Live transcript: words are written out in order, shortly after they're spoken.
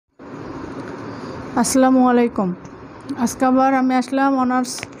আসসালামু আলাইকুম। আজকে আবার আমি আসলাম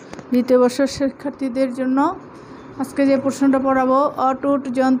অনার্স দ্বিতীয় বর্ষের শিক্ষার্থীদের জন্য। আজকে যে প্রশ্নটা পড়াবো, অটুট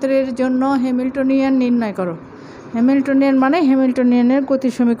যন্ত্রের জন্য হ্যামিল্টনিয়ান নির্ণয় করো। হ্যামিল্টনিয়ান মানে হ্যামিল্টনিয়ানের গতি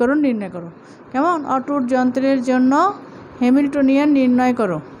সমীকরণ নির্ণয় করো। কেমন? অটুট যন্ত্রের জন্য হ্যামিল্টনিয়ান নির্ণয়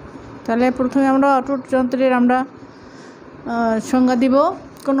করো। তাহলে প্রথমে আমরা অটুট যন্ত্রের সংজ্ঞা দিব।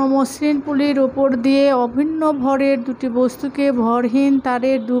 কোনো মসৃণ পুলির উপর দিয়ে অভিন্ন ভরের দুটি বস্তুকে ভরহীন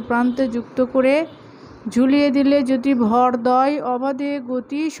তারের দু প্রান্তে যুক্ত করে ঝুলিয়ে দিলে যদি ভরদ্বয় অবাধে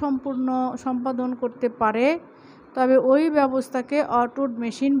গতি সম্পাদন করতে পারে তবে ওই ব্যবস্থাকে অটুট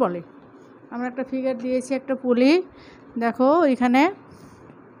মেশিন বলে। আমরা একটা ফিগার দিয়েছি, একটা পুলি। দেখো এখানে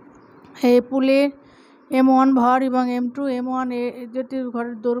এই পুলির M1 ভর এবং M2 M1 যদি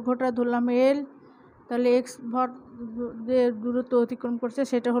ঘরের দৈর্ঘ্যটা ধরলাম L, তাহলে এক্স ভর যে দূরত্ব অতিক্রম করছে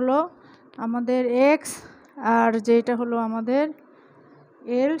সেটা হলো আমাদের এক্স, আর যেটা হলো আমাদের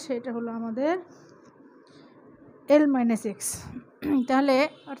এল সেটা হলো আমাদের L - x। তাহলে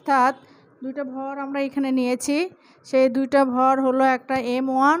অর্থাৎ দুইটা ভর আমরা এখানে নিয়েছি, সেই দুইটা ভর হলো একটা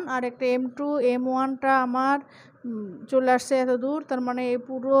M1 আর একটা M2। M1টা আমার চলে আসছে এত দূর, তার মানে এই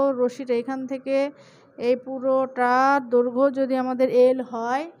পুরো রশিটা এখান থেকে এই পুরোটা দৈর্ঘ্য যদি আমাদের L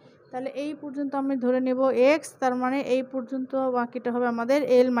হয় তাহলে এই পর্যন্ত আমি ধরে নেব x, তার মানে এই পর্যন্ত বাকিটা হবে আমাদের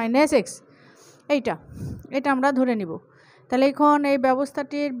L - x। এটা আমরা ধরে নিব। তাহলে এখন এই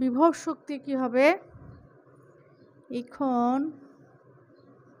ব্যবস্থাটির বিভব শক্তি কি হবে? এখন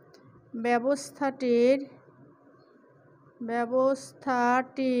ব্যবস্থাটির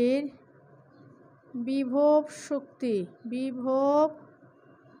বিভব শক্তি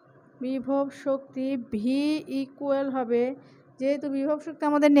V ইকুয়াল হবে, যেহেতু বিভব শক্তি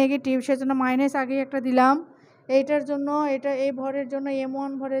আমাদের নেগেটিভ সেজন্য মাইনাস আগে একটা দিলাম। এইটার জন্য এই ভরের জন্য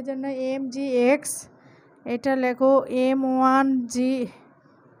M1 ভরের জন্য mgx, এটা লেখো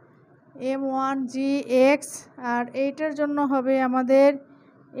m1gx, আর এইটার জন্য হবে আমাদের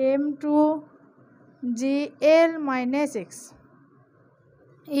m2gL - x।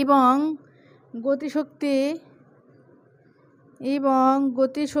 এবং গতিশক্তি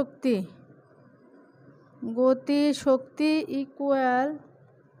ইকুয়াল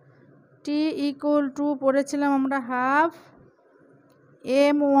t ইকুয়াল টু পড়েছিলাম আমরা হাফ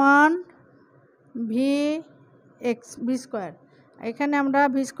m1 v স্কোয়ার। এখানে আমরা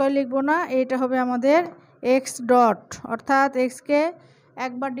ভি স্কোয়ার লিখব না, এটা হবে আমাদের এক্স ডট, অর্থাৎ এক্সকে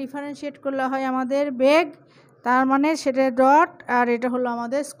একবার ডিফারেন্সিয়েট করলে হয় আমাদের বেগ, তার মানে সেটা ডট, আর এটা হলো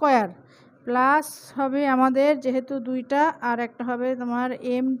আমাদের স্কোয়ার, প্লাস হবে আমাদের যেহেতু দুইটা, আর একটা হবে তোমার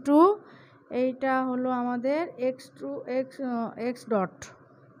M2, এইটা হলো আমাদের এক্স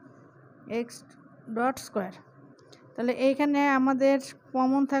ডট স্কোয়ার। তাহলে এইখানে আমাদের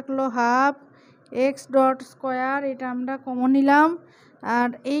কমন থাকলো হাফ এক্স ডট স্কোয়ার, এটা আমরা কমন নিলাম, আর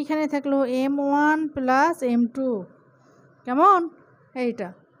এইখানে থাকলো M1 প্লাস M2। কেমন? এইটা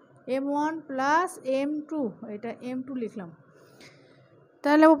M1 প্লাস M2, এটা M2 লিখলাম।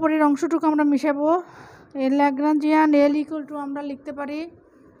 তাহলে উপরের অংশটুকু আমরা মিশাবো। ল্যাগ্রাঞ্জিয়ান L ইকুয়াল টু আমরা লিখতে পারি,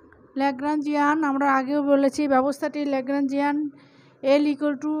 ল্যাগ্রাঞ্জিয়ান আমরা আগেও বলেছি ব্যবস্থাটি Lagrangian L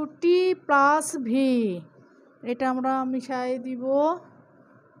equal to T plus V. এটা আমরা মিশাই দিব।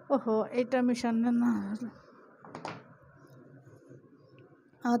 এটা মিশানো না,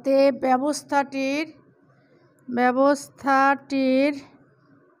 অতএব ব্যবস্থাটির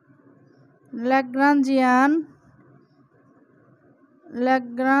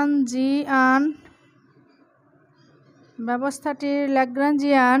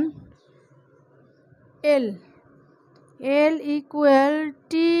ল্যাগ্রাঞ্জিয়ান L ইকুয়াল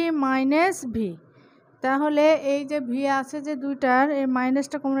টি মাইনাস ভি। তাহলে এই যে ভি আছে যে দুইটার, এই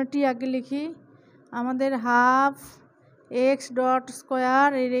মাইনাসটা কমন টি আগে লিখি, আমাদের হাফ এক্স ডট স্কোয়ার,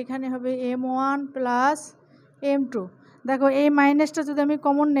 এর এখানে হবে M1 প্লাস M2। দেখো এই মাইনাসটা যদি আমি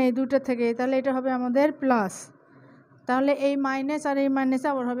কমন নেই দুইটা থেকে, তাহলে এটা হবে আমাদের প্লাস, তাহলে এই মাইনাস আর এই মাইনাসে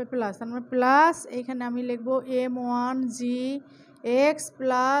আবার হবে প্লাস, আমরা প্লাস এইখানে আমি লিখবো M1gx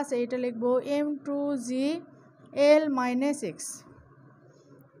প্লাস এইটা লিখবো M2gL - x।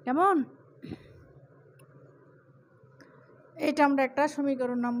 কেমন? এটা আমরা একটা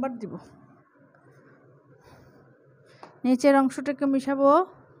সমীকরণ নাম্বার দিব। নিচের অংশটাকে মিশাবো,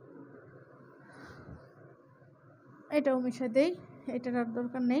 এটাও মিশা দেই, এটার আর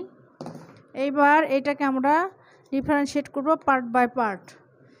দরকার নেই। এইবার এটাকে আমরা ডিফারেন্সিয়েট করব পার্ট বাই পার্ট।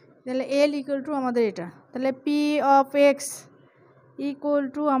 তাহলে L ইকুয়াল টু আমাদের এটা, তাহলে P of x equal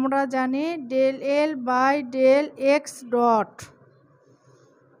to আমরা জানি del L by del x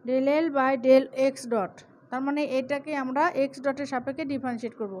dot, তার মানে এটাকে আমরা এক্স ডটের সাপেক্ষে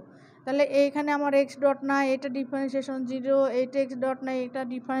ডিফারেন্সিয়েট করব। তাহলে এইখানে আমার এক্স ডট নাই, এটা ডিফারেন্সিয়েশন 0, এইটা এক্স ডট নাই, এটা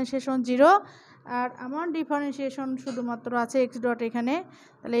ডিফারেন্সিয়েশন 0, আর আমার ডিফারেন্সিয়েশন শুধুমাত্র আছে এক্স ডট এখানে।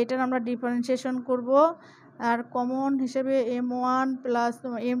 তাহলে এটার আমরা ডিফারেন্সিয়েশন করব, আর কমন হিসেবে m1 প্লাস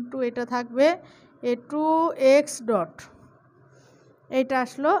m2 এটা থাকবে, এ 2x ডট এইটা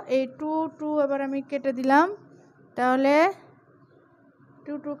আসলো, এই 2 এবার আমি কেটে দিলাম, তাহলে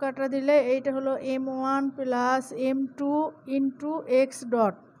 2 কাটা দিলে এইটা হলো m1 plus m2 into x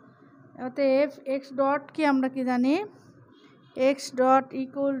dot. অতএব এক্স ডট কি আমরা কি জানি, এক্স ডট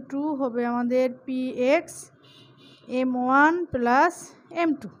ইকুয়াল টু হবে আমাদের px m1 প্লাস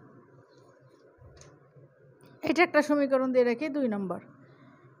m2। এটা একটা সমীকরণ দিয়ে রাখি 2 নম্বর।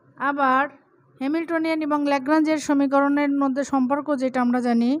 আবার হ্যামিল্টনিয়ান এবং ল্যাগ্রাঞ্জের সমীকরণের মধ্যে সম্পর্ক যেটা আমরা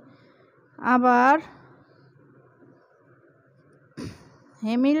জানি, আবার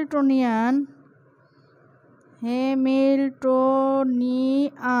হ্যামিল্টনিয়ান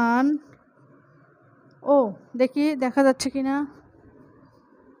ও দেখি দেখা যাচ্ছে কিনা,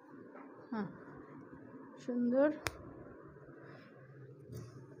 হ্যাঁ সুন্দর।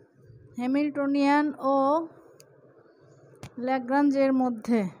 হ্যামিল্টনিয়ান ও ল্যাগ্রাঞ্জের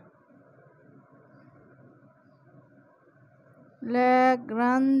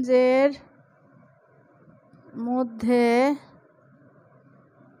মধ্যে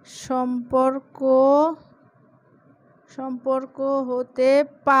সম্পর্ক হতে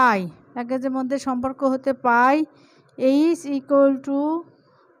পায়, ল্যাগ্রাঞ্জের মধ্যে সম্পর্ক হতে পায় H equal to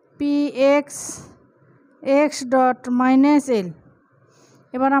px x dot minus L.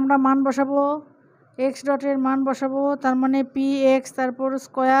 এবার আমরা মান বসাবো, এক্স ডটের মান বসাবো, তার মানে px তারপর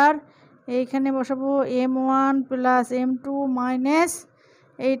স্কোয়ার, এইখানে বসাবো m1 প্লাস m2 মাইনাস,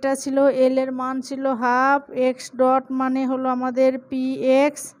 এইটা ছিল এল এর মান ছিল হাফ, এক্স ডট মানে হলো আমাদের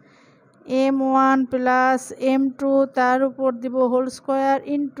px m1 প্লাস m2 তার উপর দিব whole square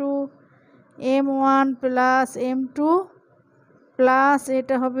into m1 plus m2 plus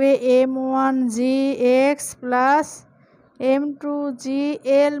এটা হবে m1 gx plus m2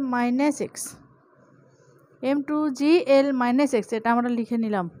 gl minus x, m2 gl minus x এটা আমরা লিখে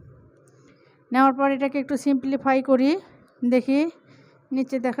নিলাম। নেওয়ার পর এটাকে একটু সিম্পলিফাই করি, দেখি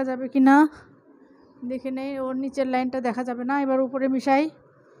নিচে দেখা যাবে কি না, দেখে নেই, ওর নিচের লাইনটা দেখা যাবে না। এবার উপরে মিশাই,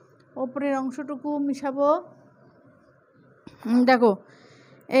 ওপরের অংশটুকু মিশাবো। দেখো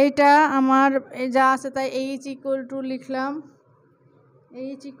এইটা আমার যা আছে তাই এইচ ইকুয়াল টু লিখলাম,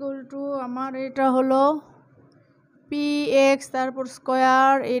 এইচ ইকুয়াল টু আমার এটা হলো px তারপর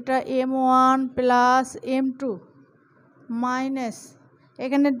স্কোয়ার, এটা m1 প্লাস m2 মাইনাস,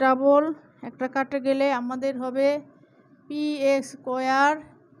 এখানে ডাবল একটা কাটে গেলে আমাদের হবে px square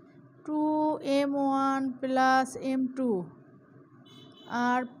 2m1 plus m2,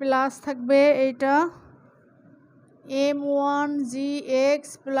 আর প্লাস থাকবে এইটা m1 gx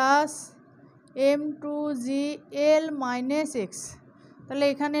plus m2 gl minus x. তাহলে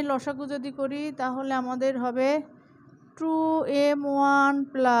এখানে লসাগু যদি করি তাহলে আমাদের হবে 2m1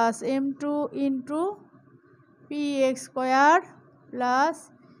 plus m2 into px square plus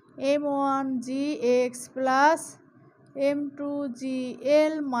m1 gx plus m2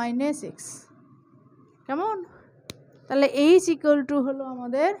 gl minus x. কেমন? তাহলে এইচ ইকুয়াল টু হলো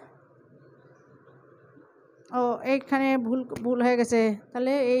আমাদের, ও এইখানে ভুল হয়ে গেছে,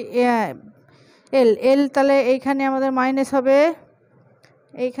 তাহলে এই এল তাহলে এইখানে আমাদের মাইনাস হবে,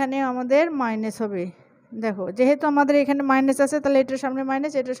 এইখানে আমাদের মাইনাস হবে। দেখো যেহেতু আমাদের এখানে মাইনাস আছে তাহলে এটার সামনে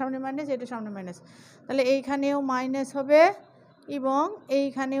মাইনাস, এটার সামনে মাইনাস, এটার সামনে মাইনাস, তাহলে এইখানেও মাইনাস হবে এবং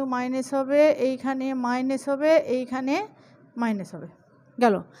এইখানেও মাইনাস হবে, এইখানে মাইনাস হবে, এইখানে মাইনাস হবে,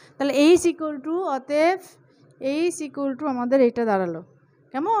 গেল। তাহলে এইচ ইকুয়াল টু, অতএব এইচ ইকুয়াল টু আমাদের এইটা দাঁড়ালো।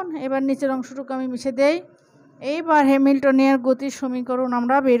 কেমন? এবার নিচের অংশটুকু আমি মিশে দেই। এইবার হ্যামিল্টনিয়ান গতির সমীকরণ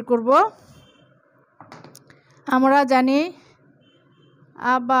আমরা বের করব। আমরা জানি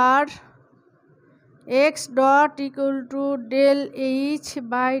আবার x dot equal to del H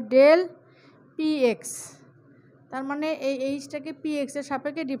by del PX, তার মানে এই এইচটাকে পিএক্সের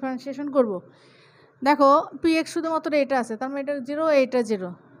সাপেক্ষে ডিফারেন্সিয়েশন করব। দেখো পিএক্স শুধুমাত্র এটা আছে, তার মানে এটা 0, এইটা 0,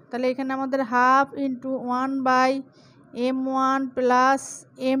 তাহলে এখানে আমাদের half into 1 by m1 plus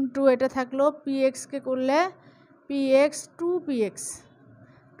m2 এটা থাকলো, পিএক্সকে করলে পিএক্স 2px,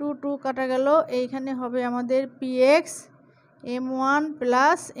 2 কাটা গেল, এইখানে হবে আমাদের পিএক্স m1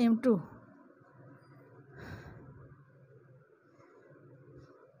 প্লাস m2।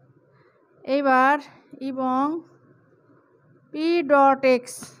 এইবার এবং P dot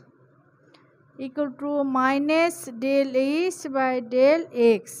x equal to minus del H by del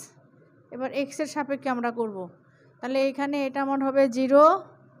x. এবার এক্সের সাপেক্ষে আমরা করব, তাহলে এখানে এটা আমার হবে 0,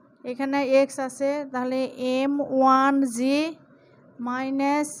 এখানে এক্স আছে, তাহলে m1g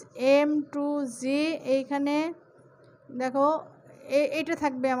মাইনাস এম টু জি, এইখানে দেখো এইটা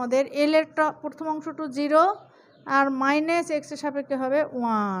থাকবে আমাদের এল এর প্রথম অংশটু 0 আর মাইনাস এক্সের সাপেক্ষে হবে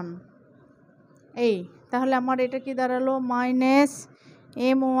 1। এই তাহলে আমার এটা কি দাঁড়ালো মাইনাস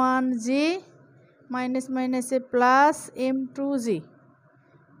এম ওয়ান জি মাইনাস মাইনাসে প্লাস এম টু জি,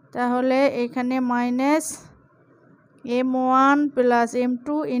 তাহলে এখানে minus M one plus M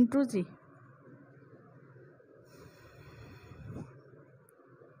two into জি।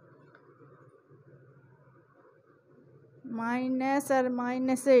 মাইনাস আর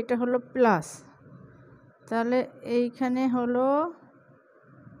মাইনাসে এটা হলো প্লাস, তাহলে এইখানে হলো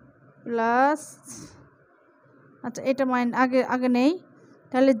প্লাস, আচ্ছা এটা আগে নেই,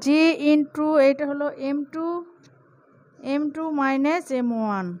 তাহলে জি ইন্টু এটা হলো M two minus M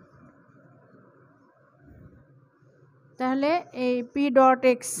one, তাহলে এই পি ডট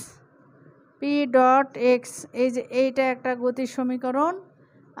এক্স এই যে এইটা একটা গতির সমীকরণ,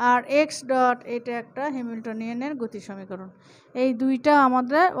 আর এক্স ডট এটা একটা হ্যামিল্টনিয়ানের গতির সমীকরণ। এই দুইটা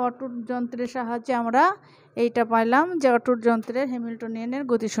আমাদের অটুট যন্ত্রের সাহায্যে আমরা এইটা পাইলাম যে অটুট যন্ত্রের হ্যামিল্টনিয়ানের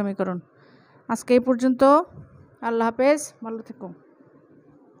গতির সমীকরণ। আজকে এই পর্যন্ত, আল্লাহ হাফেজ, ভালো থেকো।